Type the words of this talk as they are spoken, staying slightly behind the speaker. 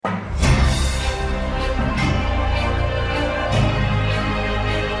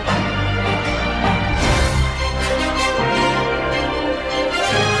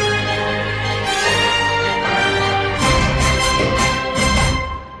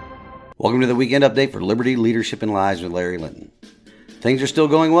Welcome to the weekend update for Liberty Leadership and Lives with Larry Linton. Things are still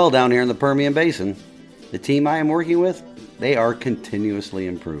going well down here in the Permian Basin. The team I am working with, they are continuously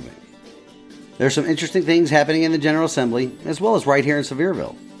improving. There's some interesting things happening in the General Assembly, as well as right here in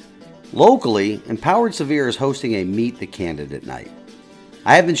Sevierville. Locally, Empowered Sevier is hosting a Meet the Candidate Night.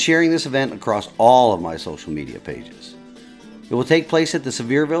 I have been sharing this event across all of my social media pages. It will take place at the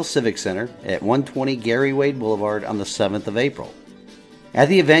Sevierville Civic Center at 120 Gary Wade Boulevard on the 7th of April. At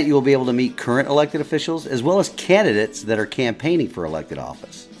the event, you will be able to meet current elected officials as well as candidates that are campaigning for elected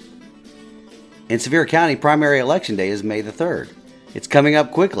office. In Sevier County, primary election day is May the 3rd. It's coming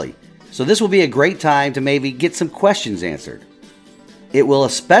up quickly, so this will be a great time to maybe get some questions answered. It will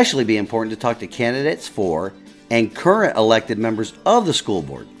especially be important to talk to candidates for and current elected members of the school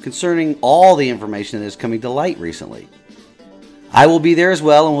board concerning all the information that is coming to light recently. I will be there as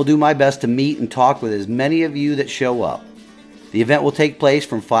well and will do my best to meet and talk with as many of you that show up. The event will take place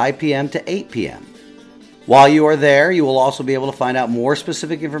from 5 p.m. to 8 p.m. While you are there, you will also be able to find out more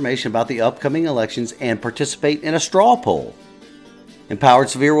specific information about the upcoming elections and participate in a straw poll. Empowered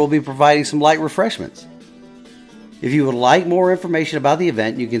Sevier will be providing some light refreshments. If you would like more information about the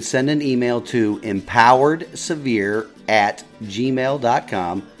event, you can send an email to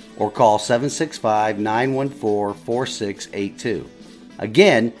empoweredsevier@gmail.com or call 765-914-4682.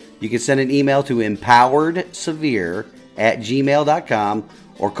 Again, you can send an email to empoweredsevier@gmail.com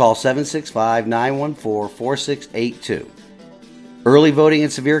or call 765-914-4682. Early voting in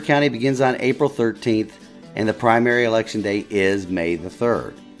Sevier County begins on April 13th, and the primary election day is May the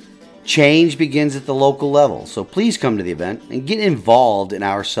 3rd. Change begins at the local level, so please come to the event and get involved in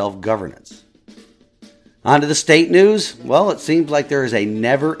our self-governance. On to the state news. Well, it seems like there is a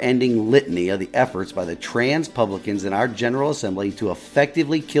never-ending litany of the efforts by the Transpublicans in our General Assembly to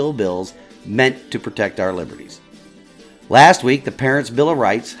effectively kill bills meant to protect our liberties. Last week, the Parents' Bill of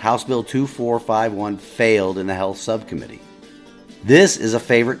Rights, House Bill 2451, failed in the Health Subcommittee. This is a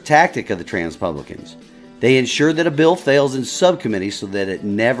favorite tactic of the Transpublicans. They ensure that a bill fails in subcommittee so that it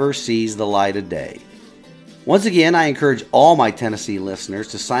never sees the light of day. Once again, I encourage all my Tennessee listeners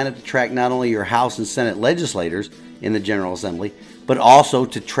to sign up to track not only your House and Senate legislators in the General Assembly, but also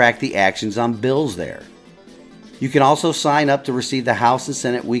to track the actions on bills there. You can also sign up to receive the House and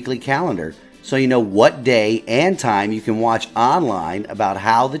Senate weekly calendar, so you know what day and time you can watch online about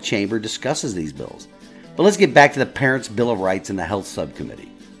how the Chamber discusses these bills. But let's get back to the Parents' Bill of Rights and the Health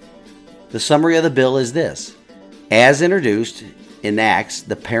Subcommittee. The summary of the bill is this. As introduced, enacts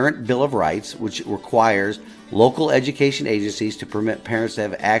the Parent Bill of Rights, which requires local education agencies to permit parents to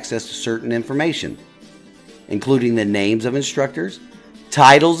have access to certain information, including the names of instructors,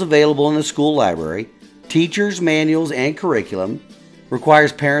 titles available in the school library, teachers' manuals and curriculum,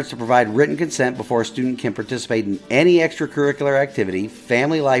 requires parents to provide written consent before a student can participate in any extracurricular activity,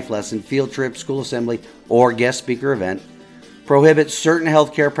 family life lesson, field trip, school assembly, or guest speaker event, prohibits certain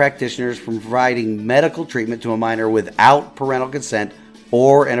healthcare practitioners from providing medical treatment to a minor without parental consent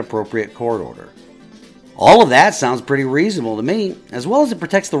or an appropriate court order. All of that sounds pretty reasonable to me, as well as it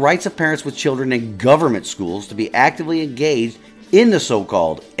protects the rights of parents with children in government schools to be actively engaged in the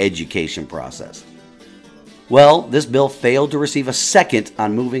so-called education process. Well, this bill failed to receive a second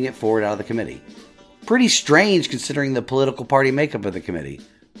on moving it forward out of the committee. Pretty strange considering the political party makeup of the committee.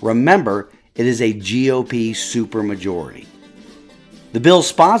 Remember, it is a GOP supermajority. The bill's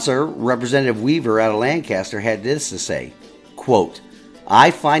sponsor, Representative Weaver out of Lancaster, had this to say, quote, "I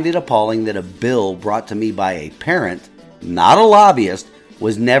find it appalling that a bill brought to me by a parent, not a lobbyist,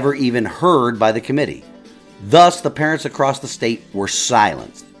 was never even heard by the committee. Thus, the parents across the state were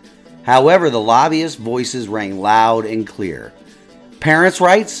silenced. However, the lobbyist voices rang loud and clear. Parents'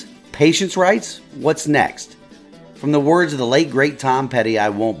 rights? Patients' rights? What's next? From the words of the late, great Tom Petty, I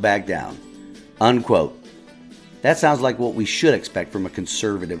won't back down." Unquote. That sounds like what we should expect from a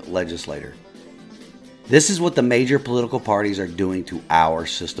conservative legislator. This is what the major political parties are doing to our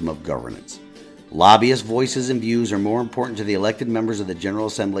system of governance. Lobbyist voices and views are more important to the elected members of the General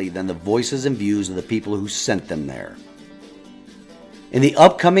Assembly than the voices and views of the people who sent them there. In the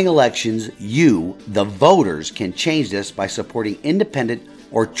upcoming elections, you, the voters, can change this by supporting independent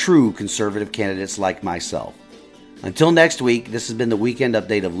or true conservative candidates like myself. Until next week, this has been the weekend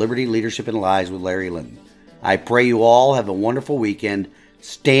update of Liberty Leadership and Lives with Larry Linton. I pray you all have a wonderful weekend.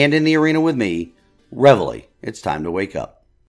 Stand in the arena with me. Reveille, it's time to wake up.